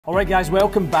All right, guys,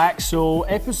 welcome back. So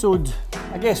episode,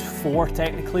 I guess 4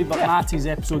 technically, but Matty's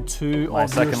episode 2 My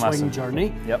of your swing lesson.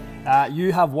 journey. Yep.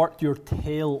 You have worked your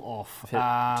tail off.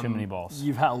 Hit too many balls.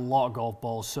 You've hit a lot of golf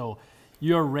balls, so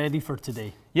you're ready for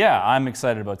today. Yeah, I'm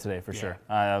excited about today for sure.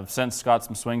 I've since Scott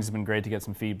some swings. It's been great to get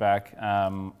some feedback.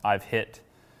 I've hit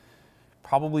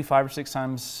probably 5 or 6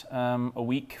 times a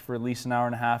week for at least an hour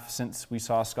and a half since we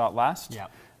saw Scott last. Yeah.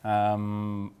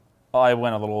 I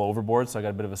went a little overboard, so I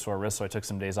got a bit of a sore wrist, so I took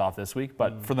some days off this week.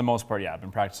 But for the most part, yeah, I've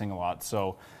been practicing a lot.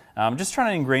 So I'm just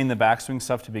trying to ingrain the backswing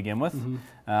stuff to begin with.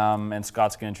 And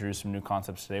Scott's going to introduce some new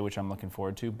concepts today, which I'm looking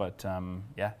forward to. But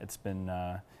yeah, it's been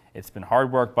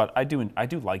hard work, but I do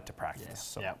like to practice.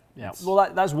 So yeah. Well,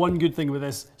 that's one good thing with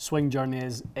this swing journey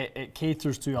is it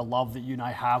caters to a love that you and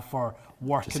I have for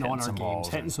working on our games,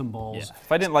 hitting some balls. Yeah.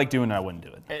 If I didn't like doing it, I wouldn't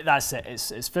do it. That's it.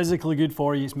 It's physically good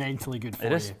for you. It's mentally good for you.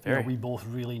 It is. Very. We both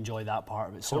really enjoy that part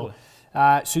of it. Totally.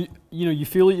 So you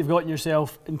feel like you've gotten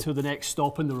yourself into the next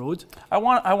stop in the road? I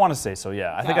want to say so.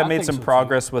 Yeah. I think I've made some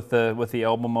progress with the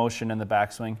elbow motion and the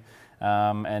backswing.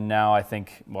 And now I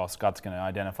think, well, Scott's going to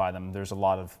identify them. There's a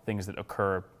lot of things that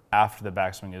occur after the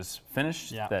backswing is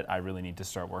finished that I really need to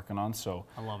start working on. So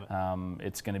I love it.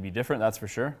 It's going to be different, that's for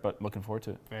sure, but looking forward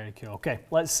to it. Very cool. Okay,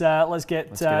 let's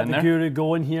get the guru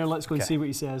going here. Let's go and see what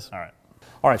he says.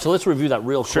 All right, so let's review that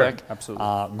real quick.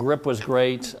 Absolutely. Grip was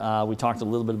great. We talked a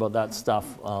little bit about that stuff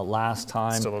last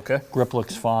time. Still okay? Grip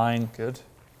looks fine. Good.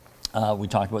 We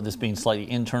talked about this being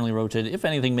slightly internally rotated. If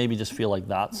anything, maybe just feel like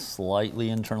that's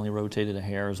slightly internally rotated a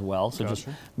hair as well. So just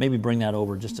maybe bring that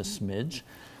over just a smidge.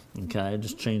 Okay,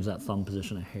 just change that thumb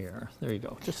position a hair. There you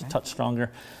go, just a touch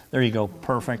stronger. There you go,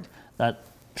 perfect. That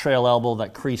trail elbow,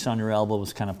 that crease on your elbow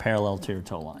was kind of parallel to your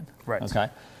toe line. Right. Okay.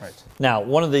 Right. Now,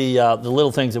 one of the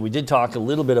little things that we did talk a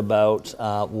little bit about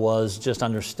was just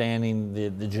understanding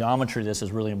the geometry of this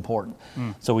is really important.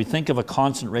 So we think of a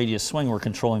constant radius swing, we're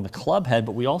controlling the club head,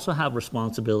 but we also have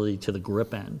responsibility to the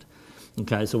grip end.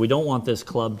 Okay, so we don't want this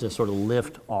club to sort of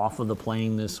lift off of the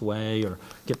plane this way or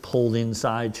get pulled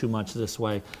inside too much this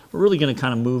way. We're really going to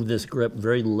kind of move this grip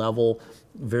very level,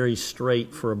 very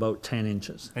straight for about 10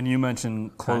 inches. And you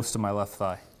mentioned close to my left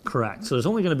thigh. Correct. So there's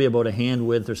only going to be about a hand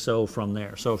width or so from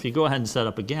there. So if you go ahead and set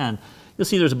up again, you'll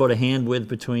see there's about a hand width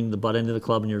between the butt end of the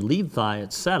club and your lead thigh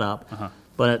at setup.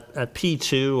 But at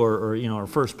P2 or you know, our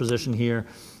first position here,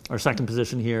 our second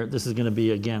position here, this is going to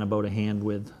be, again, about a hand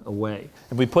width away.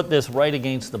 If we put this right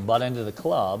against the butt end of the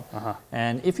club,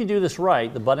 and if you do this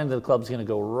right, the butt end of the club is going to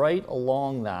go right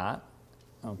along that,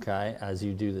 okay, as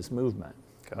you do this movement.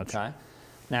 Okay?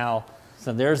 Now,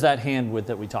 so there's that hand width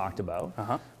that we talked about.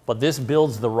 But this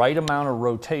builds the right amount of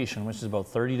rotation, which is about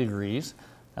 30 degrees,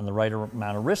 and the right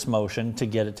amount of wrist motion to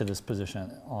get it to this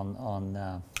position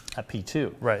at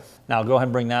P2. Right. Now, go ahead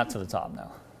and bring that to the top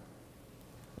now.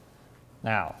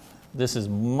 Now, this is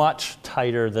much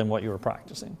tighter than what you were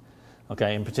practicing,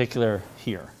 okay, in particular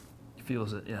here. He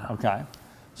feels it, yeah. Okay,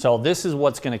 so this is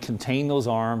what's going to contain those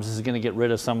arms. This is going to get rid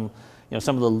of some of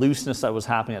the looseness that was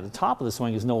happening at the top of the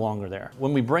swing is no longer there.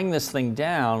 When we bring this thing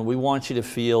down, we want you to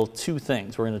feel 2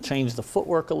 things. We're going to change the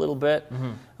footwork a little bit,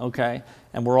 okay,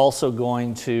 and we're also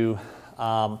going to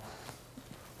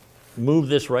move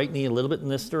this right knee a little bit in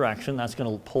this direction. That's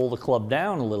going to pull the club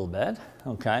down a little bit,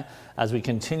 okay? As we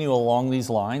continue along these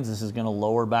lines, this is going to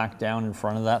lower back down in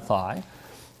front of that thigh,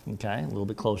 okay? A little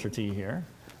bit closer to you here.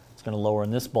 It's going to lower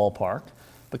in this ballpark.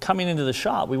 But coming into the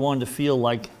shot, we wanted to feel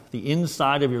like the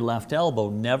inside of your left elbow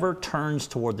never turns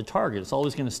toward the target. It's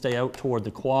always going to stay out toward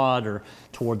the quad or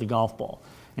toward the golf ball.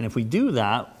 And if we do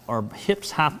that, our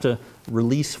hips have to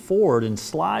release forward and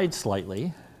slide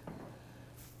slightly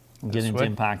and get into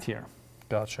impact here.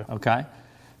 Gotcha. Okay,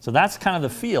 so that's kind of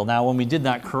the feel. Now, when we did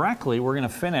that correctly, we're going to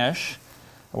finish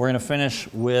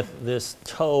with this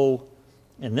toe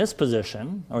in this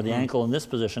position, or the ankle in this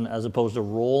position, as opposed to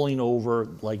rolling over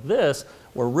like this,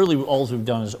 where really all we've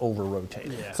done is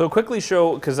over-rotate. So quickly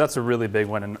show, because that's a really big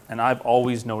one, and I've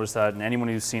always noticed that, and anyone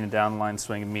who's seen a down line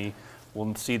swing of me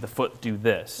will see the foot do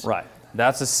this. Right.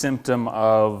 That's a symptom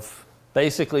of...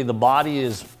 Basically, the body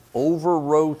is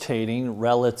over-rotating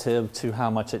relative to how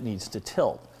much it needs to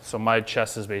tilt. So my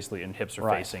chest is basically, and hips are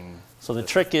facing... So the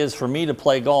trick is, for me to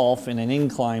play golf in an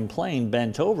inclined plane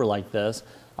bent over like this,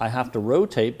 I have to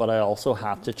rotate, but I also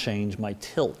have to change my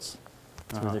tilts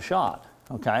through the shot,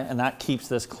 okay? And that keeps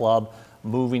this club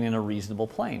moving in a reasonable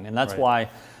plane. And that's why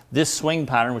this swing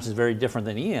pattern, which is very different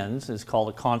than Ian's, is called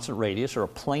a constant radius or a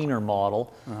planar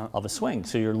model of a swing.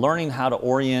 So you're learning how to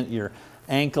orient your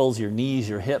ankles, your knees,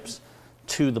 your hips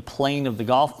to the plane of the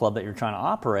golf club that you're trying to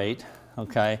operate,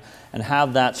 okay, and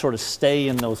have that sort of stay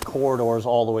in those corridors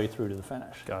all the way through to the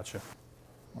finish. Gotcha.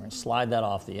 We're going to slide that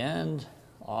off the end.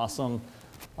 Awesome.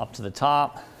 Up to the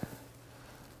top.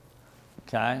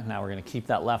 Okay, now we're going to keep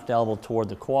that left elbow toward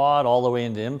the quad all the way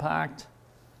into impact.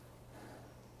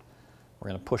 We're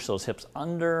going to push those hips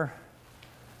under.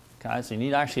 Okay, so you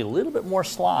need actually a little bit more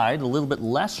slide, a little bit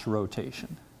less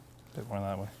rotation. A bit more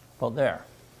that way. About there.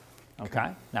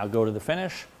 Okay, now go to the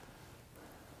finish.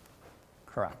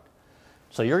 Correct.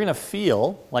 So you're going to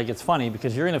feel like, it's funny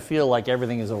because you're going to feel like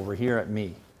everything is over here at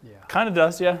me. Yeah. Kind of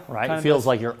does, yeah. Right? Kinda It feels does.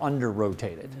 like you're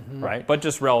under-rotated, right? But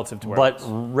just relative to where But it is.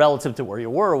 relative to where you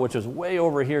were, which is way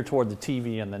over here toward the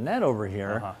TV and the net over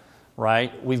here,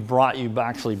 right? We've brought you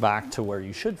actually back to where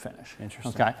you should finish.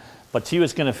 Interesting. Okay? But to you,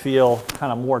 it's going to feel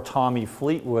kind of more Tommy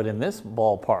Fleetwood in this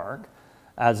ballpark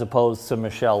as opposed to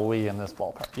Michelle Wee in this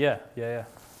ballpark. Yeah, yeah,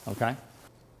 yeah. Okay?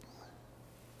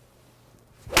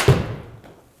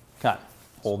 Okay.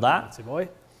 Hold that. Fancy boy.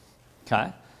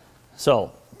 Okay.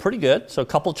 So pretty good. So a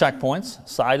couple checkpoints.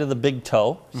 Side of the big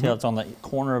toe. See how it's on the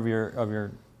corner of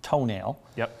your toenail.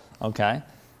 Yep. Okay.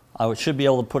 I should be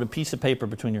able to put a piece of paper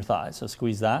between your thighs. So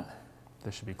squeeze that.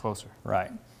 This should be closer.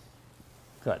 Right.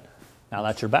 Good. Now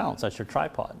that's your balance. That's your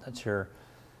tripod. That's your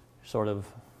sort of,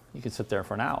 you could sit there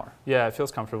for an hour. Yeah, it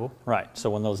feels comfortable. Right. So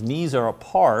when those knees are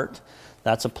apart,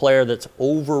 that's a player that's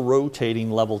over-rotating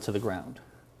level to the ground.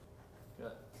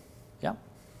 Good. Yep.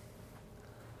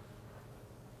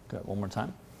 Good. One more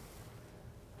time.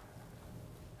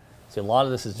 See, a lot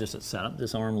of this is just at setup.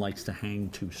 This arm likes to hang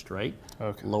too straight.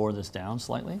 Okay. Lower this down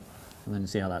slightly, and then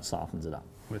see how that softens it up.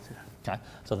 With you. Okay.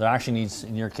 So there actually needs,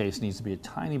 in your case, needs to be a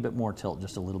tiny bit more tilt,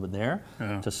 just a little bit there,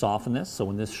 to soften this. So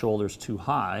when this shoulder's too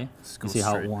high, you see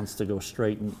how it wants to go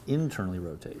straight and internally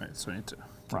rotate. Right, so I need to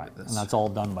Right. And that's all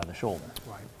done by the shoulder.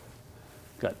 Right.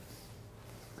 Good.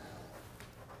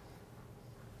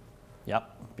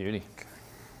 Yep. Beauty.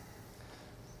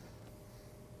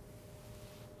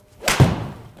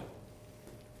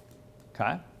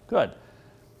 Okay, good.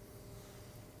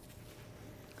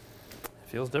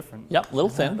 Feels different. Yep, a little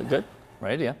thin, but good.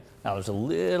 Right idea. Now there's a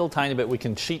little tiny bit, we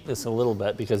can cheat this a little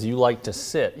bit because you like to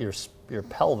sit your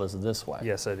pelvis this way.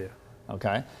 Yes, I do.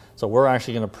 Okay, so we're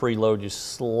actually going to preload you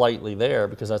slightly there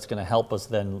because that's going to help us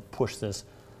then push this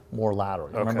more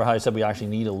laterally. Remember how I said we actually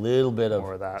need a little bit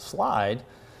of that slide?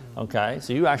 Okay,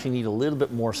 so you actually need a little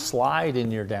bit more slide in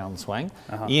your downswing.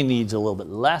 Ian needs a little bit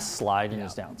less slide in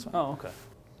his downswing. Oh, okay.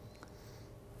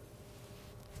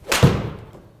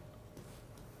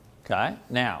 Okay,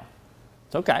 now,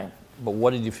 it's okay, but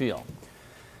what did you feel?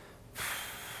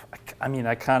 I mean,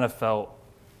 I kind of felt...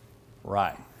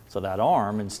 Right, so that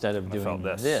arm, instead of doing felt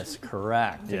this,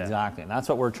 correct, Yeah. exactly, and that's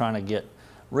what we're trying to get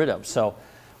rid of. So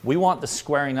we want the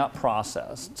squaring up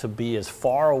process to be as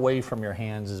far away from your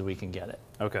hands as we can get it.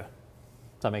 Okay.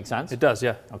 Does that make sense? It does,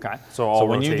 yeah. Okay, So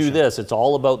when you do rotation. this, it's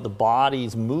all about the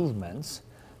body's movements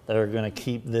that are going to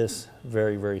keep this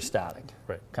very, very static.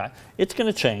 Right. Okay. It's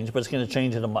going to change, but it's going to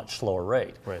change at a much slower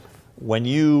rate. Right. When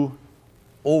you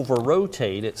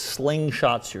over-rotate, it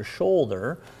slingshots your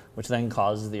shoulder, which then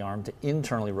causes the arm to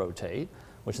internally rotate,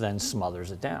 which then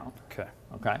smothers it down. Okay.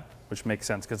 Okay. Which makes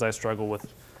sense because I struggle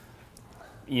with,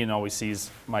 Ian always sees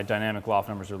my dynamic loft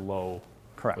numbers are low.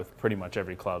 Correct. With pretty much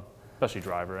every club, especially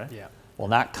driver, right? Yeah. Well,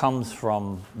 that comes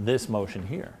from this motion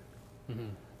here.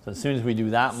 So as soon as we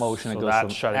do that motion, So it goes that's from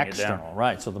shutting it external. down.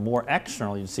 Right. So the more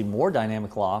external, you see more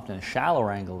dynamic loft and a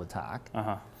shallower angle of attack.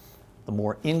 The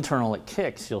more internal it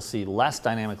kicks, you'll see less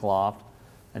dynamic loft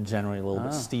and generally a little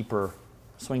bit steeper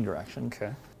swing direction.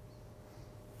 Okay.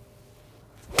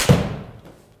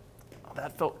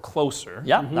 That felt closer.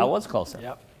 Yeah, that was closer.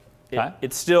 Yep. Okay.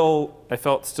 It's still, I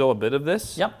felt still a bit of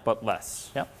this, Yep. but less.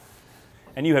 Yep.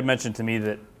 And you had mentioned to me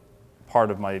that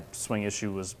part of my swing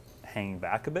issue was hanging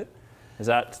back a bit. Is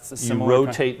that You similar?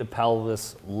 rotate the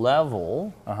pelvis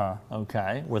level,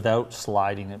 okay, without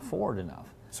sliding it forward enough.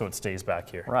 So it stays back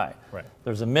here. Right. Right.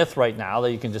 There's a myth right now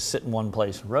that you can just sit in one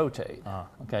place and rotate.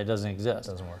 Okay, it doesn't exist.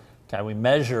 Doesn't work. Okay, we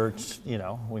measure,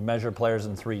 we measure players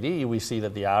in 3D. We see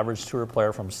that the average tour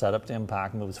player from setup to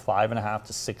impact moves 5.5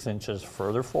 to 6 inches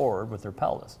further forward with their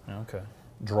pelvis. Okay.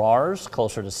 Drawers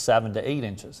closer to 7 to 8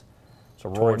 inches. So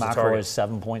Rory Towards the McIlroy target. is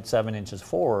 7.7 inches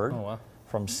forward Oh, wow.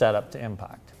 from setup to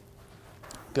impact.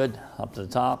 Good, up to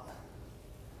the top.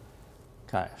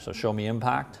 Okay, so show me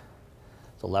impact.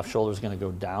 The left shoulder is going to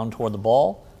go down toward the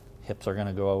ball. Hips are going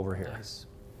to go over here. Nice.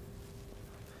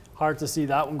 Hard to see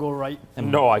that one go right.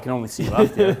 No, I can only see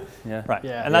left. Yeah. Yeah. Right,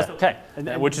 Yeah. and that's okay.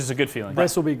 And Which is a good feeling.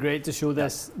 this will be great to show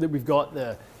this, that we've got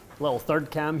the little third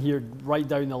cam here right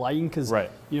down the line, because Right.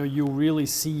 you'll really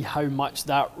see how much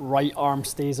that right arm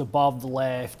stays above the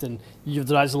left, and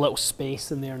there's a little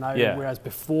space in there now, Yeah. whereas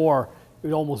before it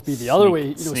would almost be the other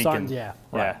way, starting, Sneaking. yeah.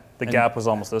 Yeah. The gap was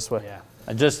almost this way. Yeah.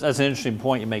 And just that's an interesting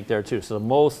point you make there too. So the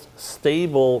most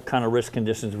stable kind of wrist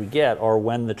conditions we get are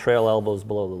when the trail elbow is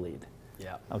below the lead.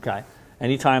 Yeah. Okay.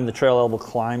 Anytime the trail elbow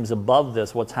climbs above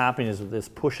this, what's happening is this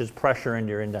pushes pressure into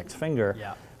your index finger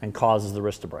and causes the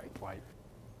wrist to break. Right.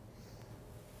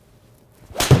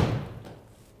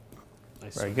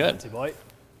 Nice. Very good. Boy.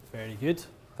 Very good.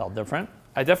 Felt different?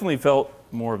 I definitely felt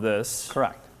more of this.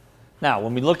 Correct. Now,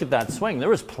 when we look at that swing, there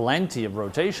was plenty of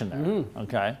rotation there.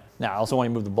 Okay. Now, I also want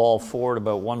you to move the ball forward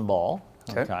about 1 ball.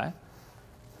 Okay.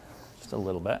 Just a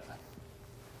little bit.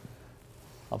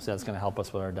 Obviously, that's going to help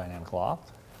us with our dynamic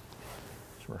loft.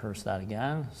 Let's rehearse that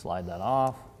again. Slide that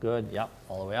off. Good. Yep.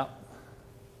 All the way up.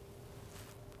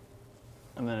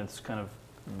 And then it's kind of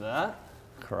that.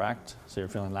 Correct. So you're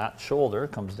feeling that shoulder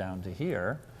comes down to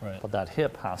here, but that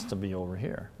hip has to be over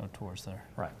here. Oh, towards there.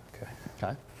 Right. Okay.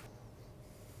 Okay.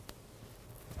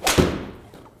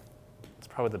 It's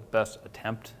probably the best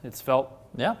attempt it's felt.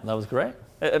 Yeah, that was great.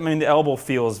 I mean, the elbow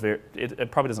feels very,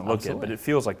 it probably doesn't look good, but it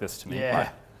feels like this to me. Yeah. Right.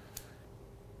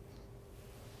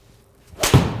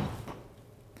 That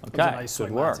was a Okay, nice good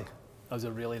swing, work. Matty. That was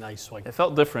a really nice swing. It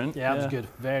felt different. Yeah, it was good.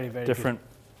 Very, very different.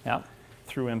 Yeah.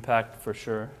 Through impact for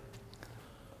sure.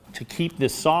 To keep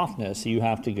this softness, you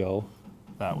have to go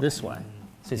this way.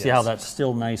 So you see how that's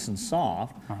still nice and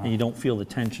soft, and you don't feel the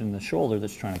tension in the shoulder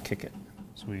that's trying to kick it.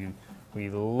 So we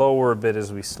lower a bit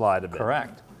as we slide a bit.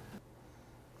 Correct.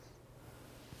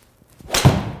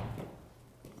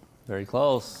 Very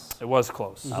close. It was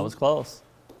close. That was close.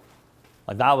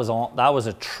 Like that was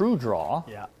a true draw.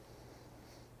 Yeah.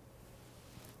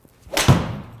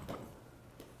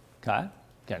 Okay,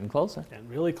 getting closer. Getting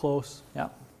really close. Yeah,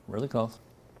 really close.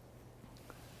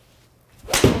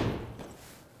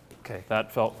 Okay,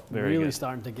 that felt very really good.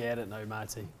 starting to get it now,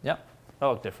 Matty. Yep. That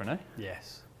looked different, eh?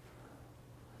 Yes.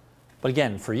 But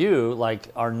again, for you, like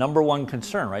our number one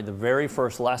concern, right? The very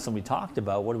first lesson we talked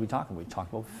about, what did we talk about? We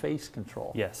talked about face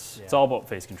control. Yes, Yeah. it's all about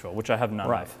face control, which I have none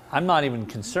Right. of. I'm not even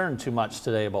concerned too much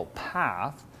today about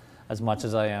path as much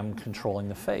as I am controlling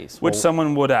the face. Which Well,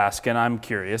 someone would ask, and I'm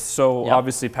curious. So Yep.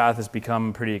 obviously path has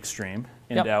become pretty extreme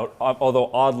in Yep. doubt, although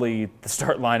oddly the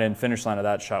start line and finish line of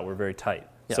that shot were very tight.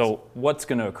 Yes. So what's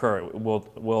going to occur?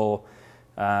 Will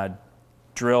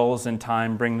drills in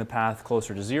time bring the path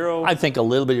closer to zero? I think a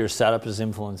little bit of your setup is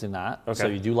influencing that. So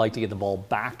Okay. you do like to get the ball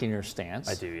back in your stance.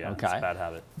 I do, yeah. Okay. It's a bad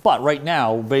habit. But right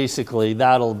now, basically,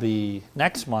 that'll be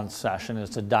next month's session is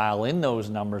to dial in those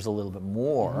numbers a little bit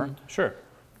more. Sure.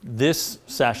 This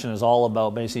session is all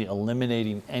about basically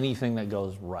eliminating anything that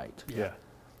goes right. Yeah.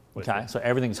 With Okay, you. so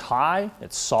everything's high,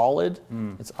 it's solid,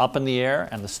 it's up in the air,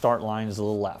 and the start line is a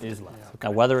little left. Is left. Yeah.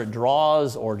 Now, whether it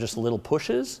draws or just little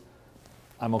pushes,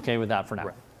 I'm okay with that for now.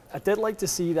 I did like to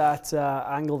see that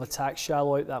angle of attack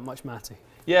shallow out that much, Matty.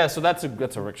 Yeah, so that's a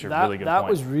really good point. That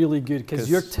was really good because 'Cause-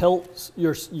 your tilt,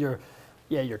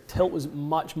 your tilt was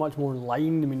much more in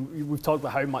line. I mean, we've talked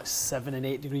about how much 7 and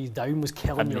 8 degrees down was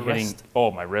killing I've been your hitting. wrist.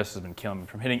 Oh, my wrist has been killing me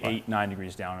from hitting 8-9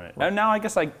 degrees down on it. And now I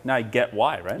guess I get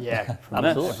why, right? Yeah, from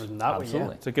Absolutely. from that way,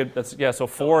 Absolutely. It's a good. That's yeah. So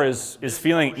 4 is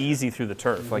feeling easy through the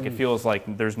turf. Like it feels like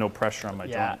there's no pressure on my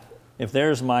Yeah. joint. If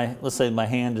there's my, let's say my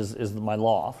hand is my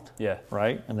loft, Yeah.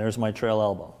 right? And there's my trail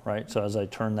elbow, right? So as I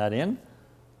turn that in,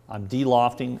 I'm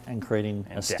de-lofting and creating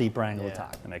a steeper angle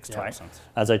attack. That makes total sense.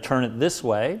 As I turn it this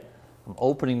way, I'm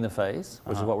opening the face,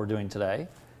 which is what we're doing today,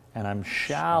 and I'm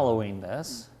shallowing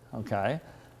this, okay?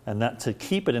 And that to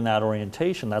keep it in that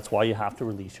orientation, that's why you have to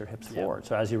release your hips forward.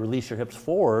 So as you release your hips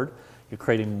forward, you're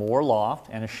creating more loft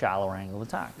and a shallower angle of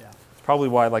attack. Yeah. It's probably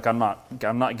why like I'm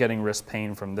not getting wrist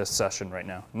pain from this session right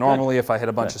now. Normally, if I hit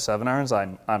a bunch of 7 irons,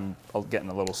 I'm getting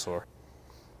a little sore.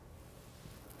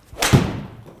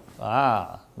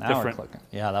 Ah, now Different. we're clicking.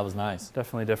 Yeah, that was nice.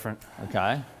 Definitely different.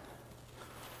 Okay.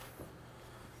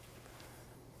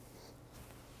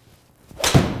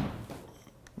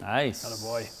 Nice.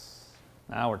 Attaboy.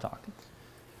 Now we're talking.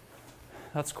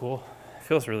 That's cool.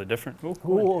 Feels really different. Ooh.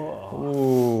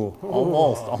 Ooh,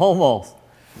 almost.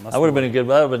 That would have been a good.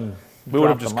 That would have been. We would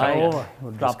have drop just the cut mic.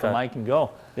 over. Drop the mic and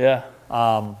go. Yeah.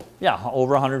 Yeah,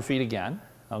 over 100 feet again.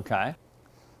 Okay.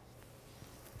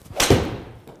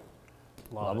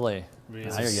 Lovely. Really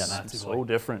Now you're getting it. So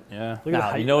different. Yeah. Look at the Now,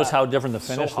 height you of notice that. how different the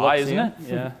So finish high, looks, isn't Ian? it?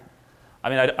 Yeah. I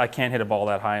mean, I can't hit a ball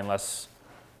that high unless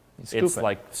Scoop it's it.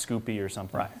 like scoopy or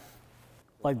something. Right.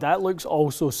 Like that looks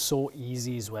also so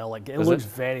easy as well. Like it Does looks it?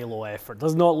 very low effort.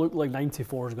 Does not look like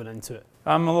 94 is going into it.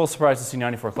 I'm a little surprised to see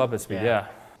 94 club head speed. Yeah.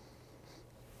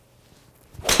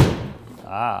 Yeah.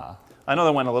 Ah. I know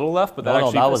that went a little left, but that No, no,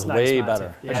 actually that was nice, way Matty.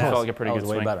 better. Yeah. actually felt like a pretty that good was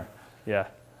way swing. better. Yeah.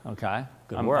 Okay.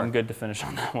 Good I'm work. good to finish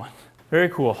on that one. Very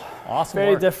cool. Awesome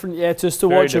Very work. different, yeah. Just to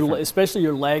Very watch your, different. especially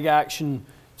your leg action,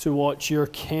 to watch your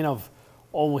kind of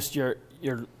almost your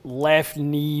left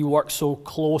knee works so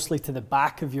closely to the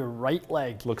back of your right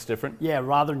leg. Looks different. Yeah,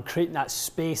 rather than creating that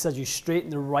space as you straighten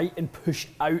the right and push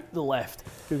out the left.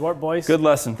 Good work, boys. Good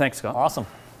lesson. Thanks, Scott. Awesome.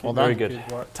 Well done. Very good.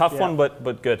 Tough one,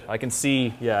 but good. I can see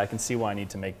why I need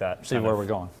to make that. See where we're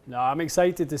going. No, I'm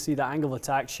excited to see that angle of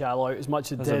attack shallow out as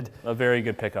much as it did. A very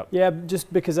good pickup. Yeah,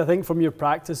 just because I think from your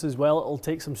practice as well, it'll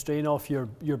take some strain off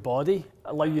your body,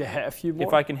 allow you to hit a few more.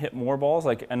 If I can hit more balls,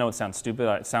 like I know it sounds stupid,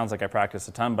 it sounds like I practice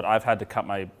a ton, but I've had to cut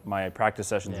my practice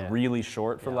sessions really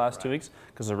short for the last 2 weeks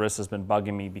because the wrist has been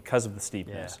bugging me because of the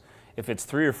steepness. Yeah. If it's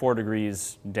 3 or 4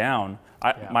 degrees down,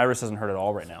 my wrist doesn't hurt at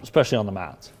all right now. Especially on the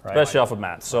mats, right? Especially off of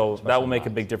mats. So that will make a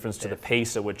big difference to the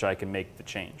pace at which I can make the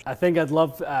change. I think I'd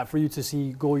love for you to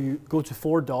see go to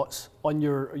 4 dots on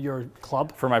your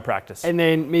club. For my practice. And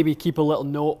then maybe keep a little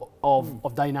note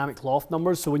of dynamic loft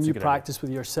numbers. So when you practice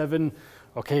with your 7,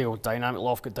 okay, well, dynamic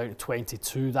loft got down to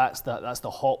 22. That's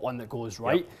the hot one that goes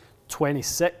right.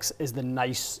 26 is the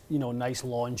nice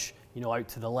launch, out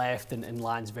to the left and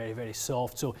lands very, very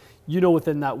soft. So,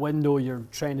 within that window, you're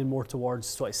trending more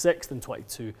towards 26 than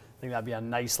 22. I think that'd be a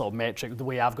nice little metric. The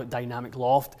way I've got dynamic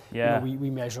loft, we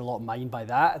measure a lot of mine by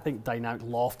that. I think dynamic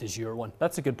loft is your one.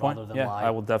 That's a good point. Live.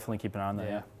 I will definitely keep an eye on that.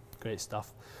 Yeah. Great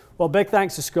stuff. Well, big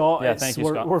thanks to Scott. Yeah, thank you,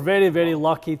 Scott. We're very, very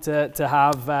lucky to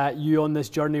have you on this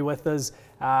journey with us,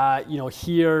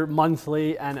 here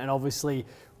monthly, and obviously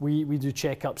we do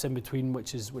checkups in between,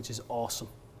 which is awesome.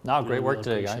 No, great work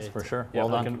today, guys, for sure. Yeah,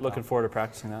 well done. Looking forward to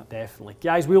practicing that. Definitely.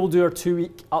 Guys, we will do our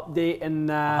 2-week update in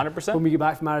 100%. when we get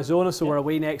back from Arizona, so we're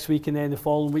away next week, and then the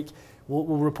following week we'll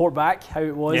report back how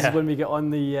it was when we get on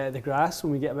the grass,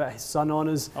 when we get a bit of sun on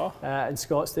us in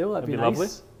Scottsdale. That'd be nice. Lovely.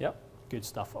 Yep. Good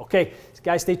stuff. Okay, so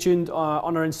guys, stay tuned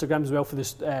on our Instagram as well for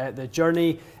this the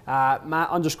journey.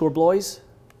 Matt_Bloys.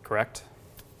 Correct.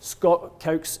 Scott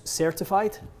Cowx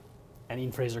certified. And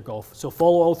Ian Fraser Golf. So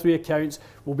follow all 3 accounts.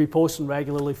 We'll be posting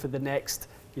regularly for the next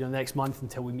month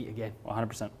until we meet again.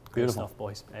 100%. Good stuff,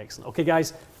 boys. Excellent. Okay,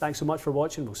 guys, thanks so much for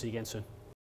watching. We'll see you again soon.